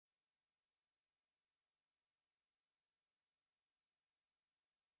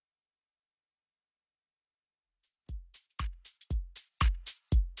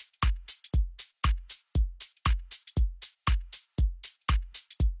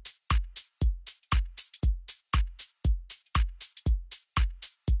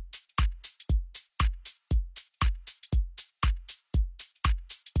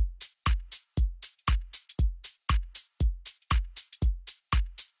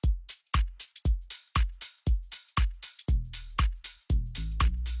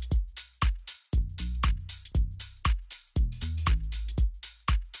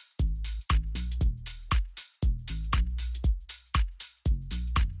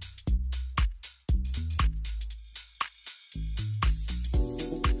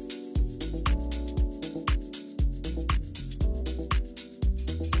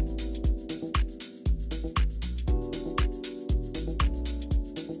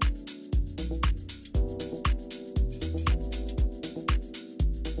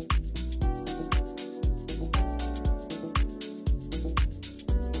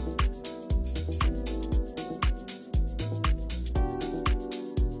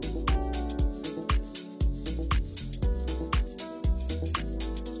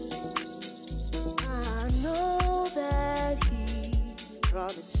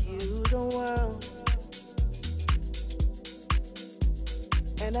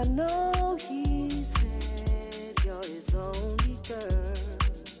And I know he said you're his only girl,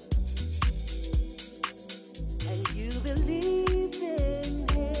 and you believed in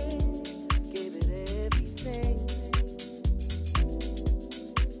him, gave it everything.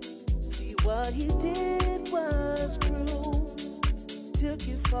 See, what he did was cruel, took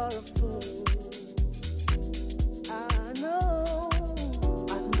you for a fool. I know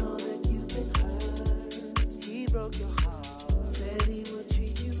that you've been hurt. He broke your heart, said he would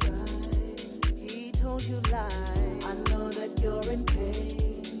treat you right. He told you lies. I know that you're in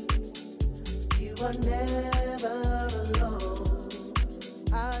pain. You are never alone.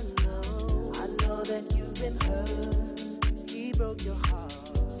 I know that you've been hurt. He broke your heart,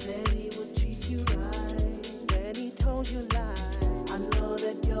 said he would treat you right. Then he told you lies. I know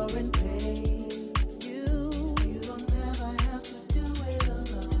that you're in pain. You don't ever have to do it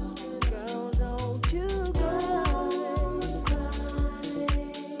alone. Girl, don't you cry.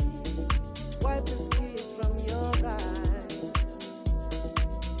 Wipe the tears from your eyes.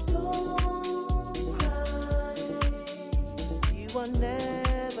 Don't cry. You are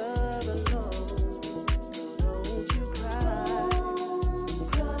never alone. Don't you cry.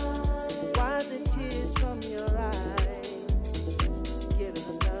 Wipe the tears from your eyes. Give it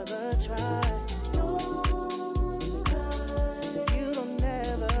another try.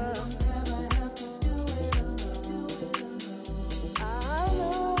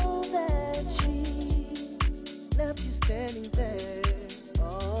 Standing there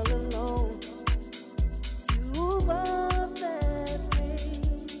all alone. You bought that ring,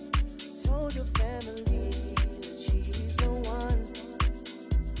 told your family that she's the one.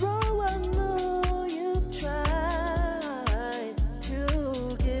 Bro, I know you've tried to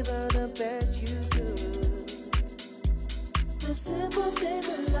give her the best you could. The simple things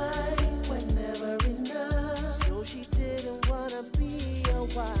in life were never enough, so she didn't wanna be a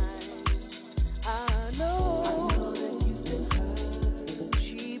wife. I know that you've been hurt.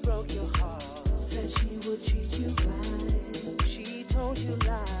 She broke your heart, said she would treat you right. She told you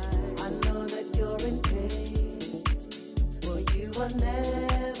lies. I know that you're in pain, but you are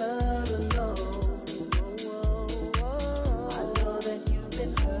never alone. I know that you've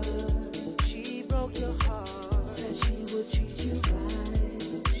been hurt. She broke your heart, said she would treat you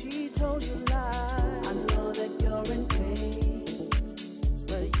right. She told you lies. I know that you're in pain,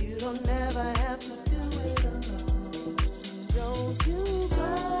 but you don't never have to do it alone. Don't you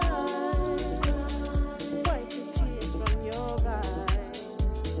cry. Wipe the tears from your eyes.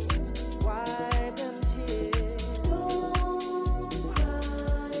 Wipe them tears. Don't cry.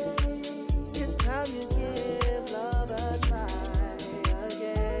 It's time you give love a try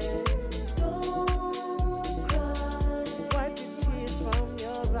again. Don't cry. Wipe the tears from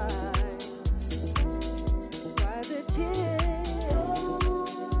your eyes. Wipe the tears.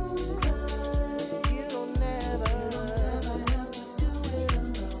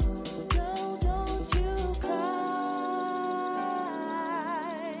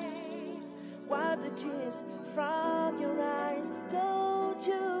 From your eyes, don't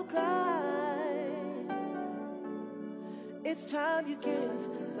you cry. It's time you give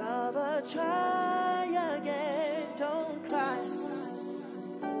love a try again. Don't cry.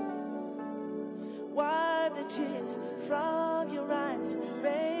 Wipe the tears from your eyes,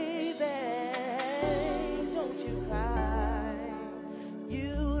 baby. Don't you cry.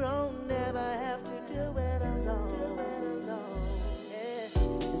 You don't never have to do it alone. Do it alone.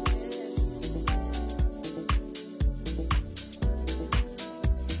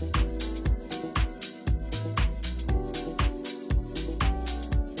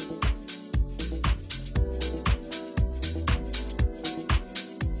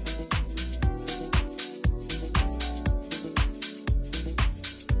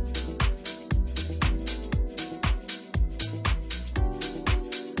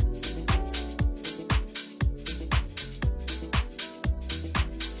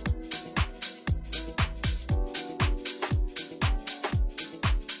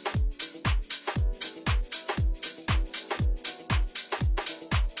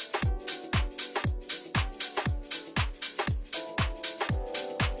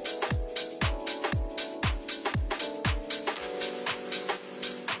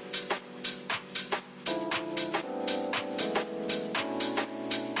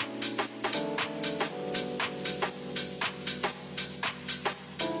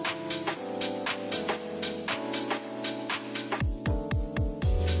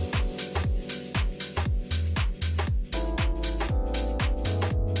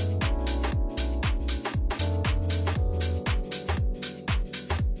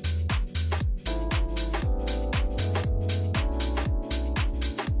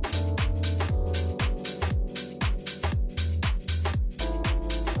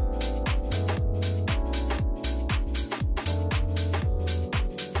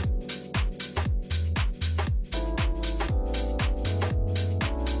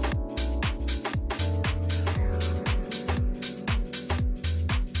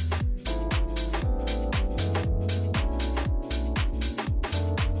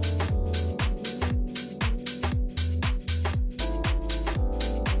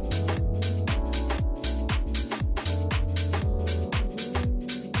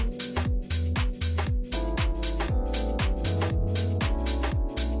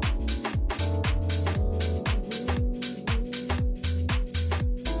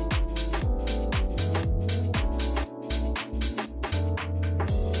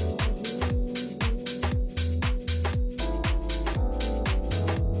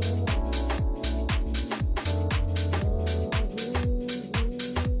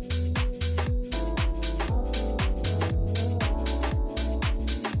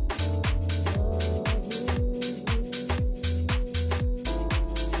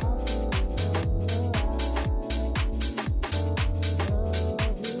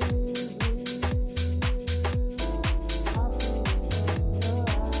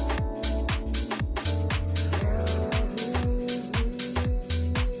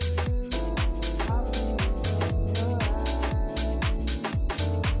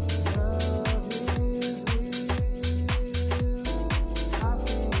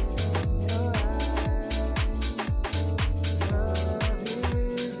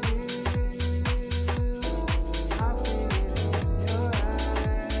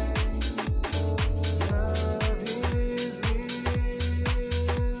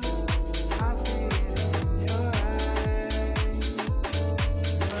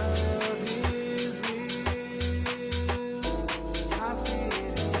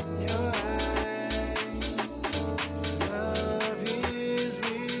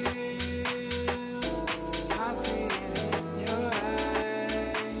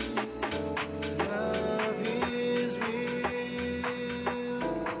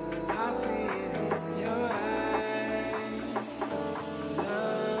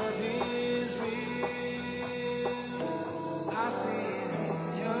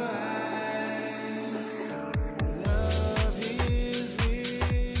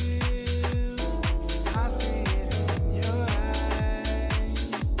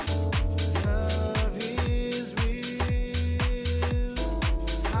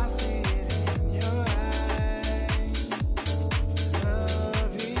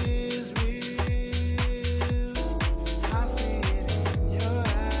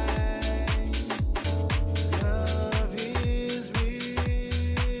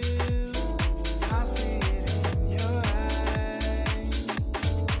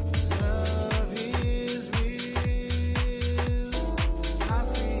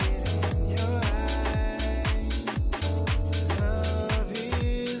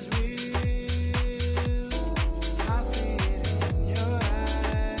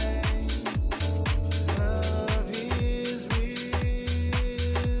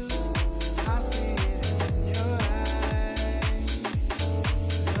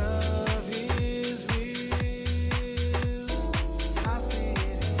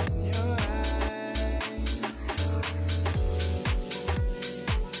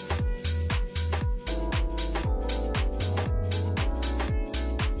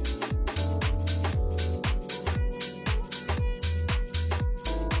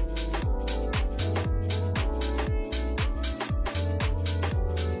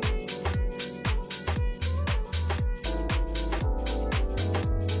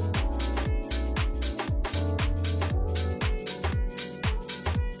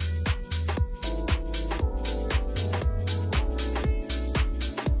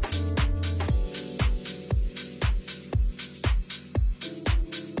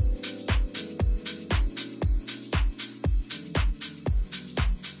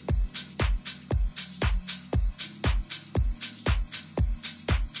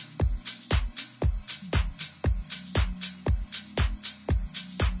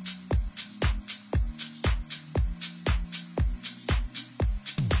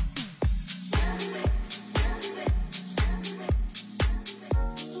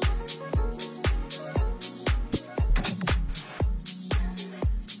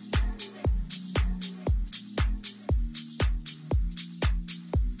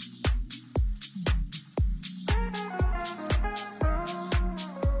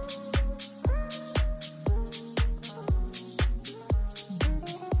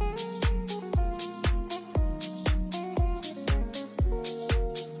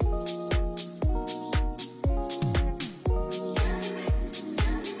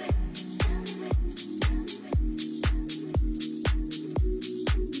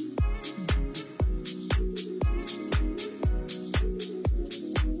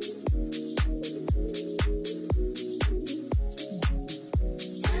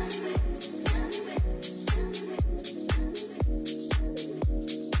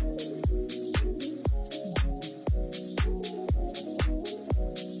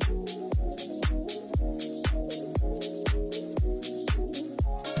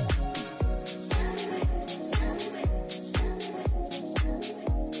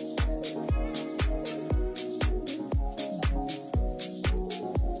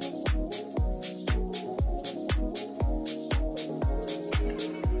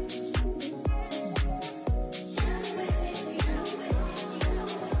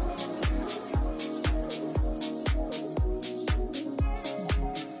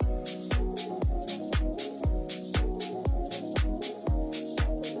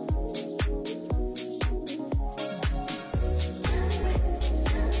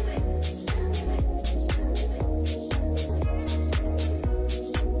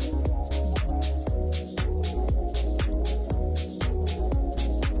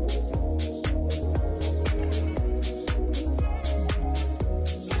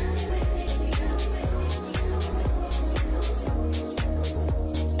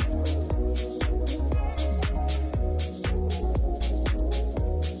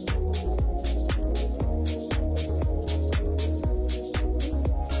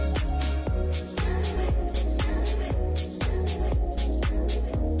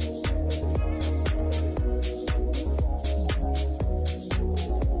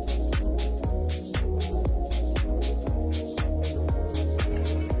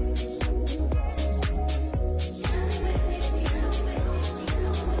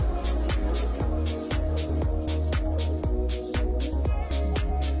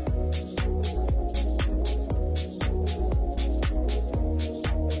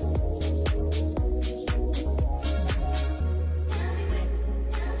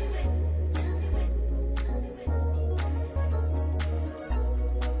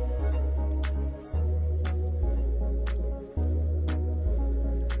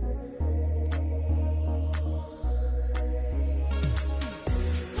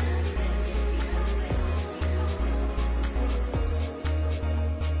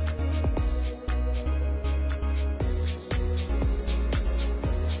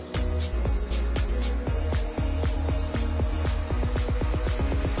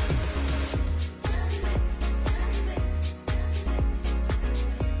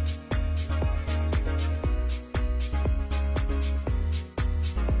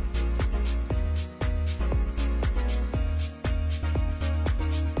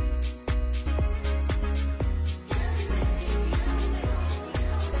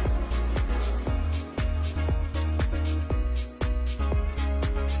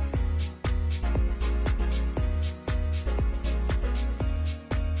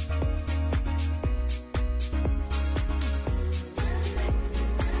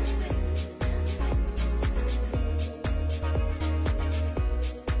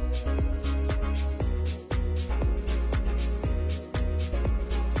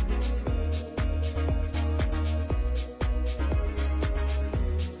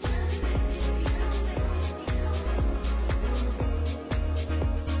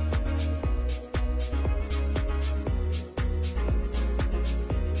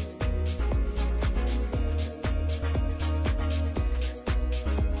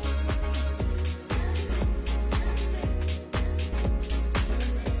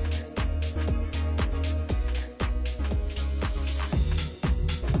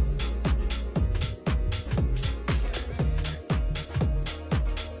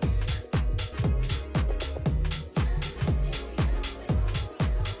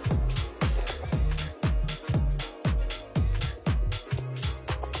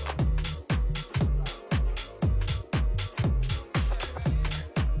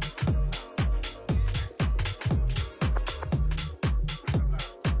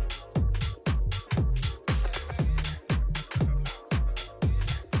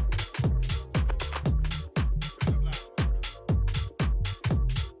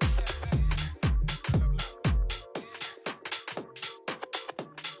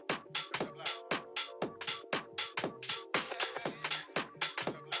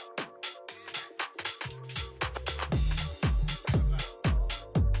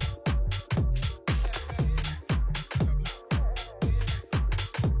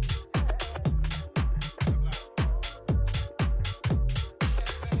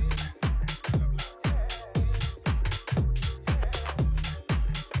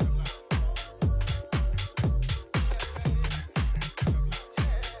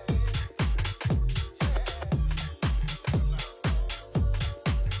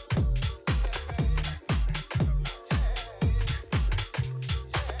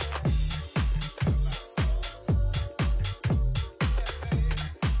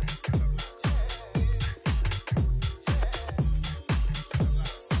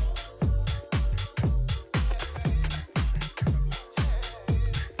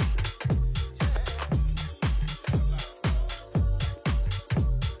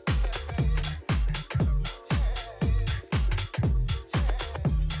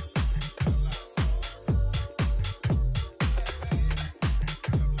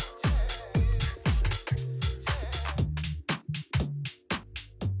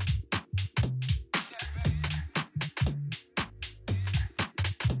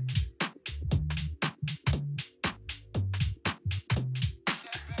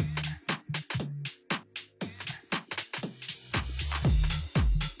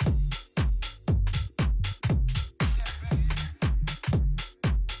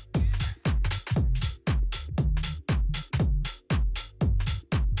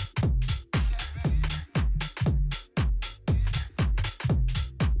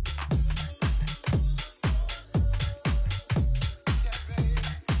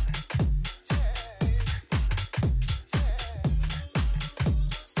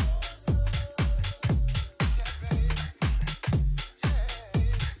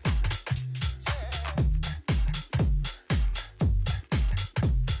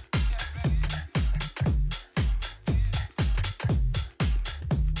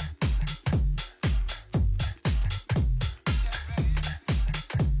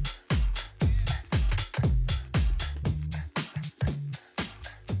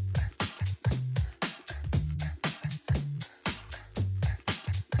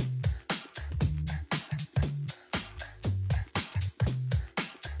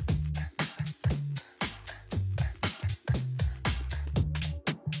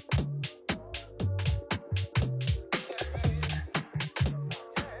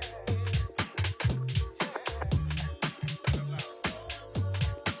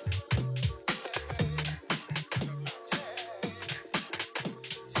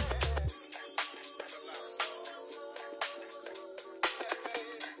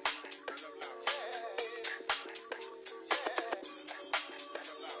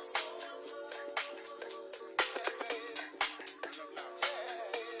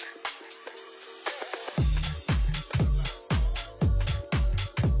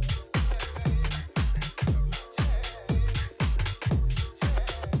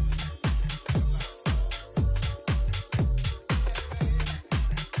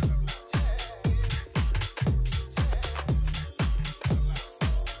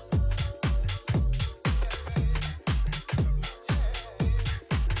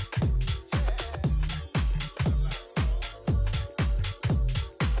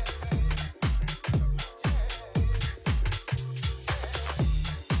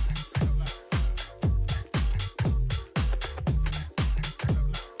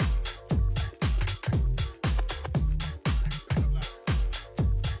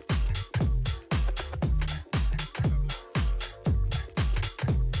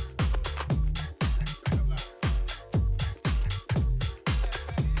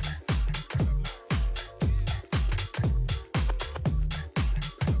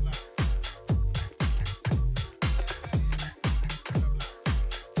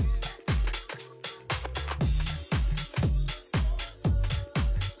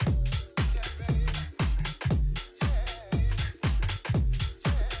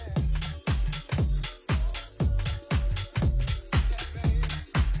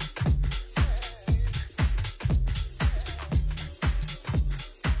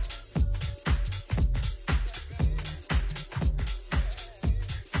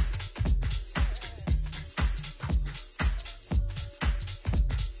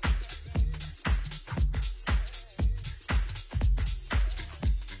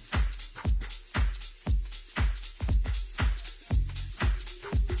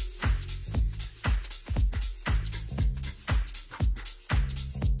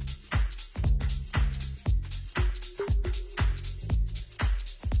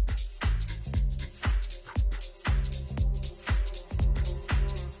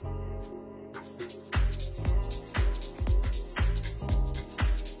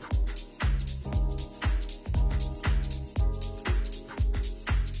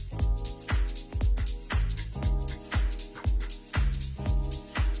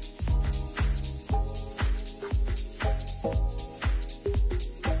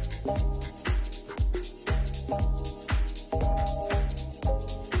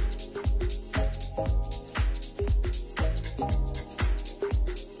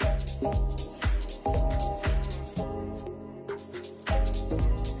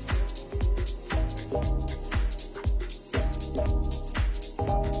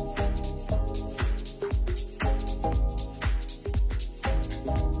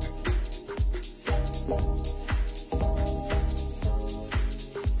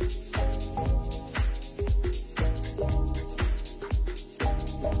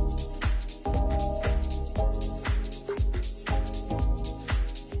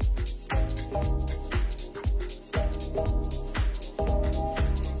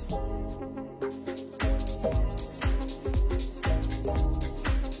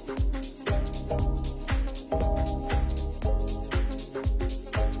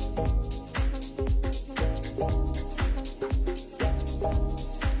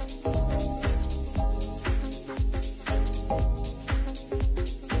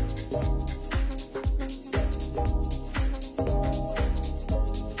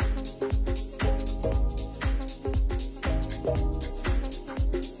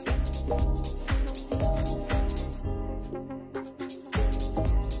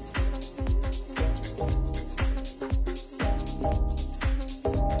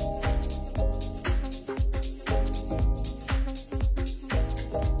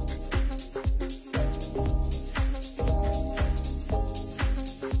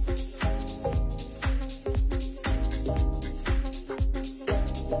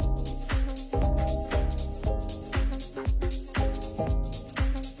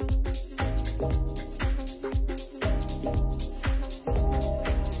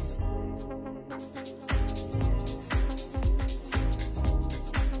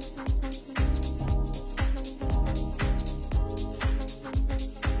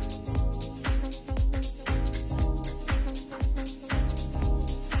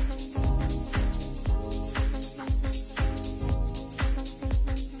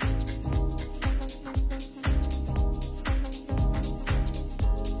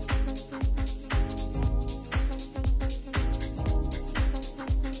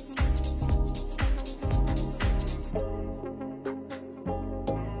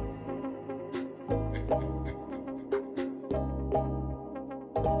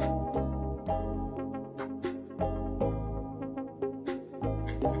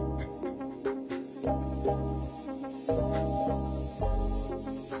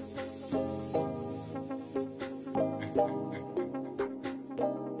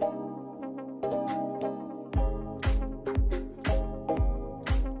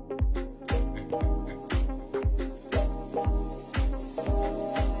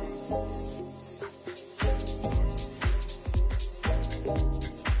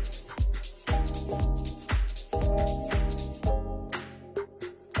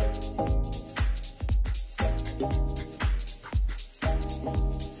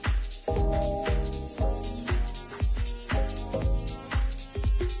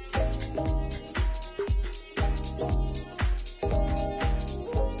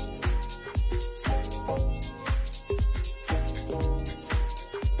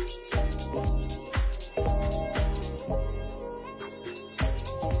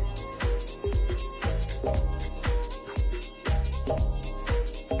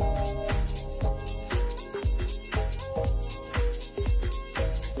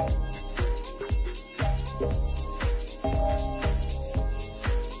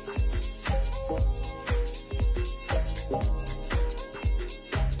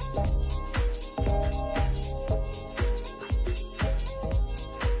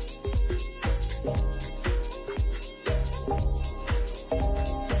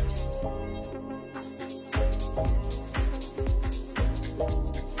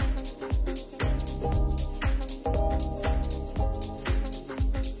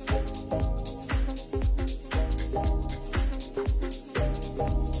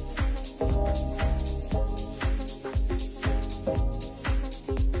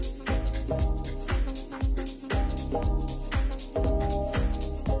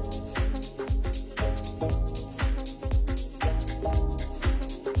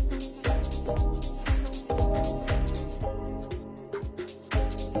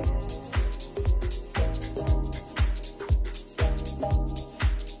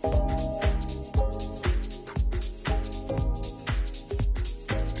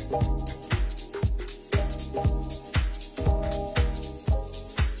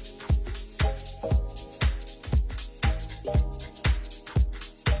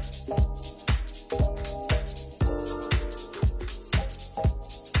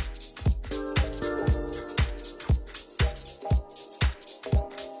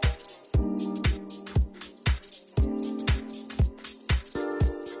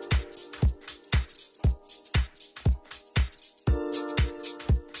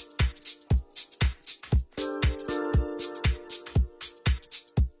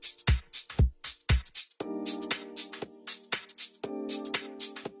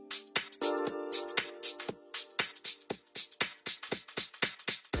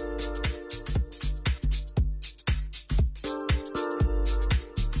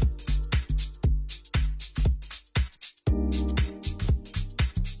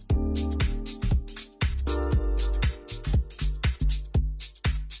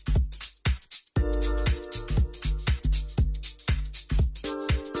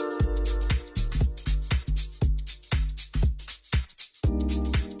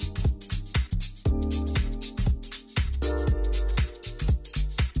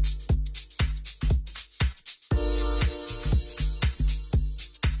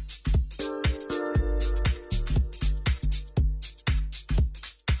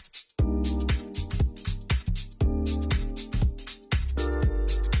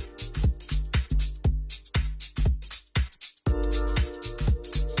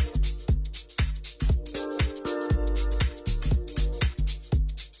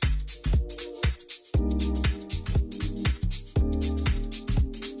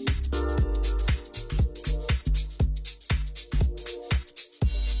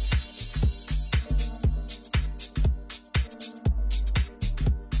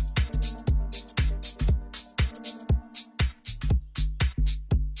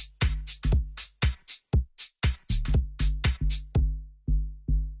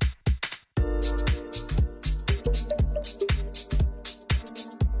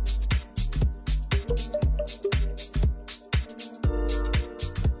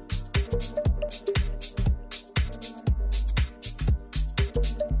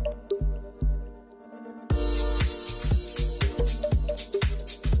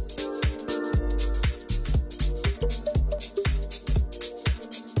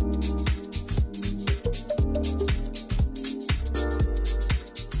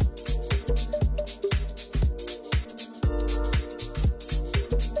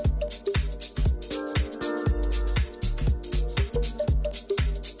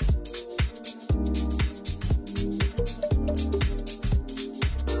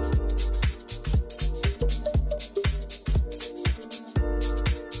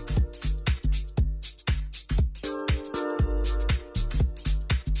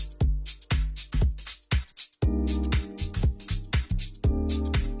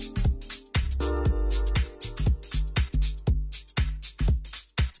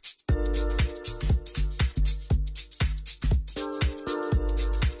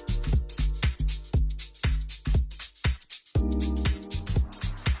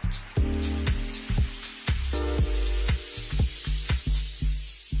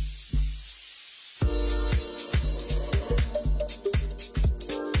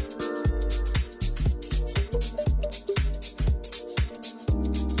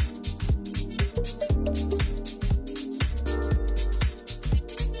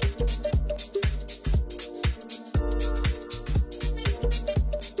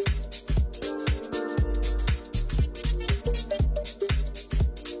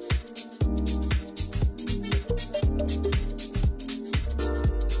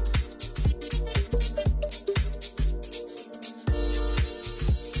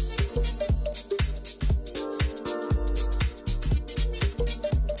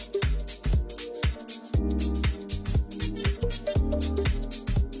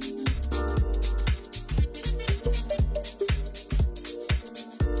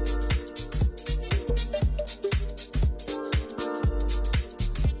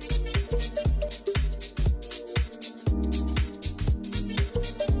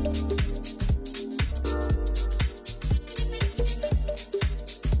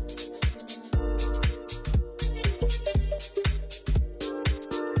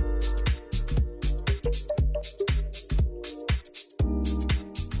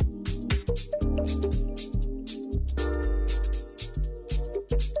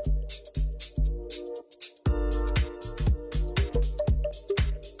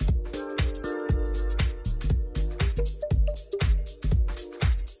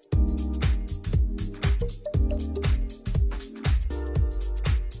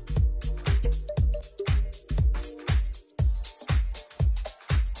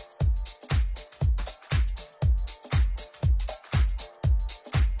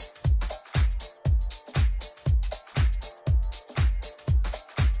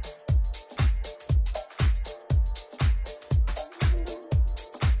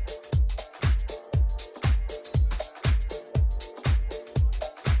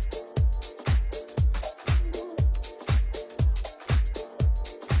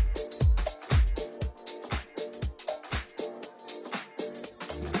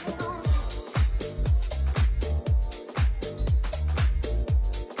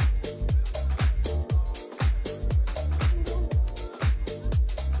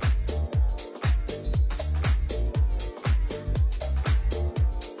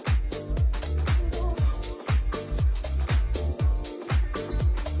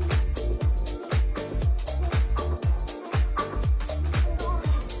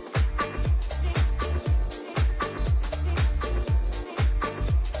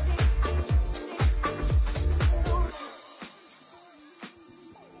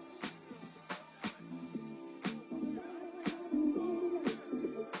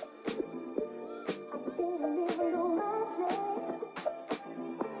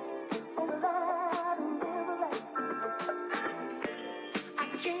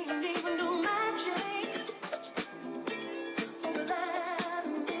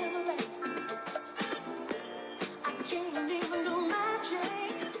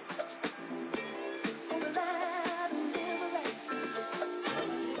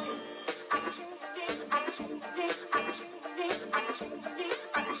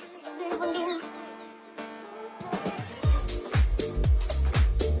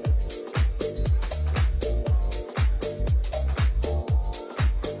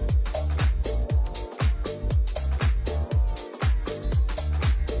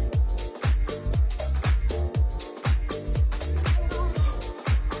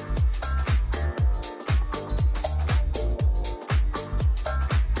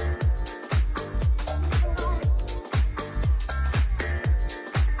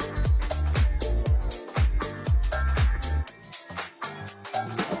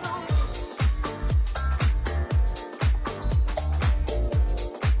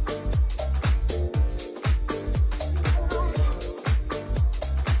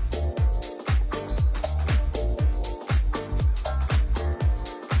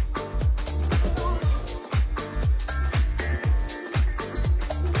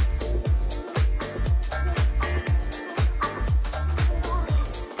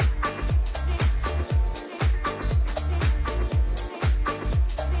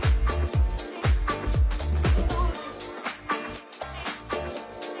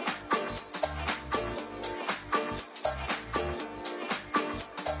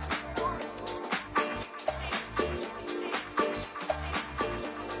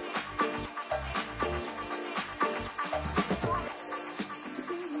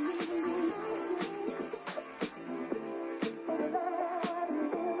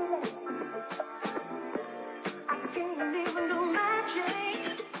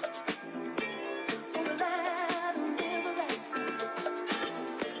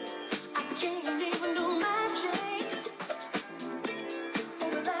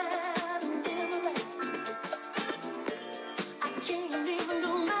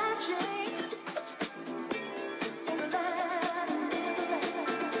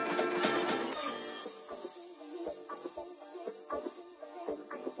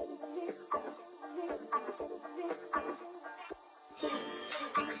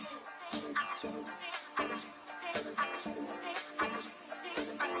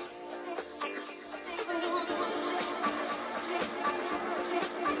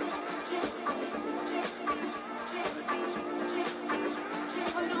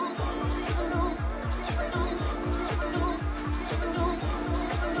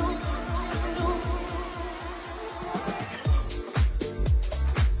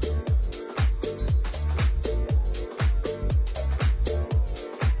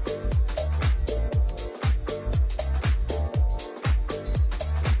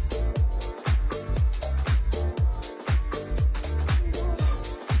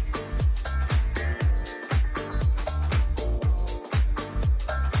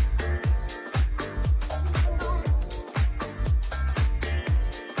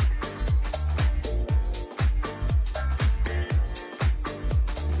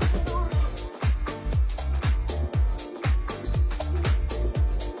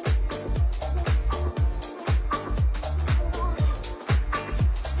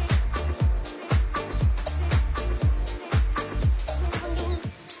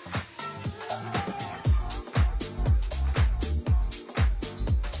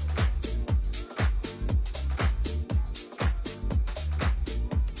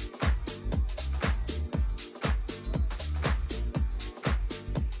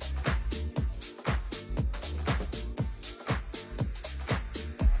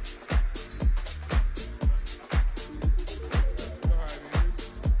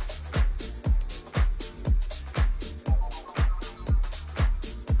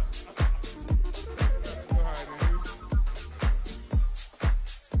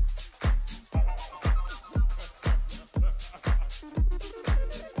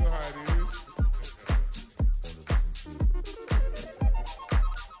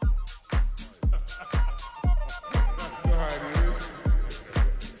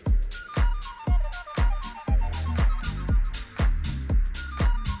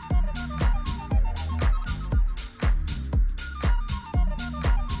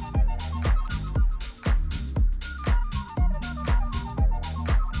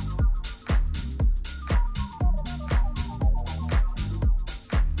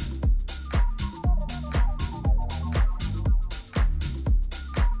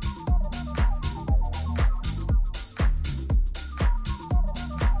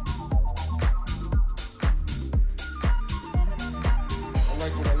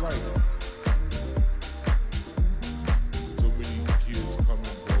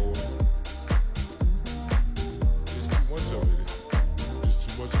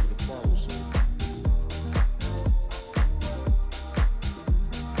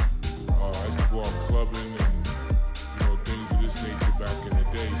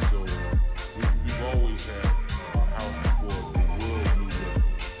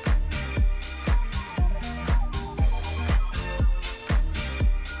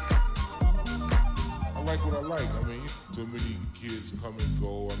 so many kids come and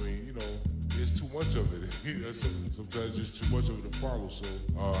go. I mean, you know, it's too much of it. Sometimes it's too much of it to follow. So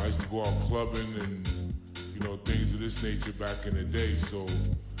I used to go out clubbing and, you know, things of this nature back in the day. So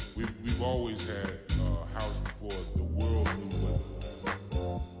we've always had a house before the world knew what.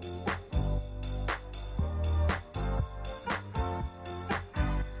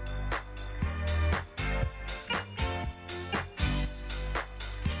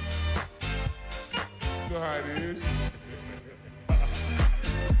 You know how it is.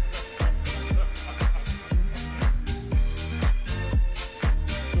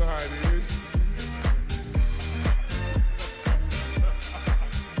 You know how it is.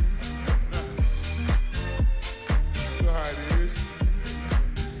 You know how it is.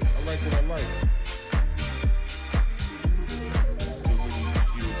 I like what I like. Too many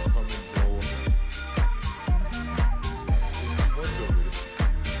kids come and go. It's too much of it.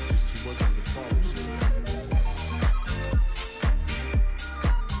 It's too much of it to follow. So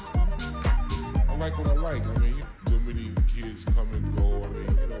I like what I like. I mean, too many kids come and go. I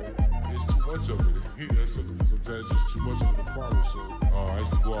mean, you know, it's too much of it. Sometimes it's too much of it to follow. So I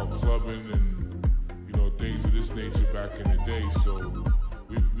used to go out clubbing and, you know, things of this nature back in the day. So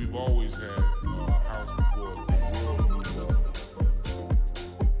we've always had a house before the world knew what.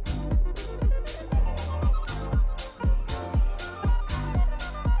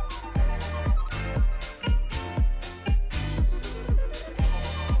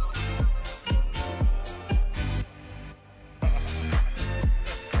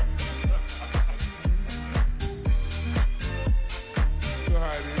 You know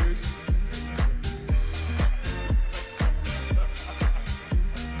how it is.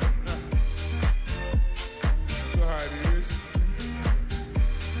 You know how it is.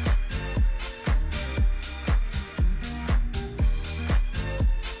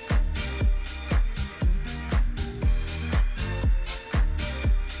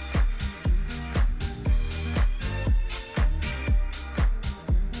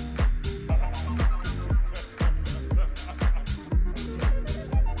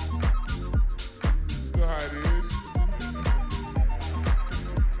 You know how it is.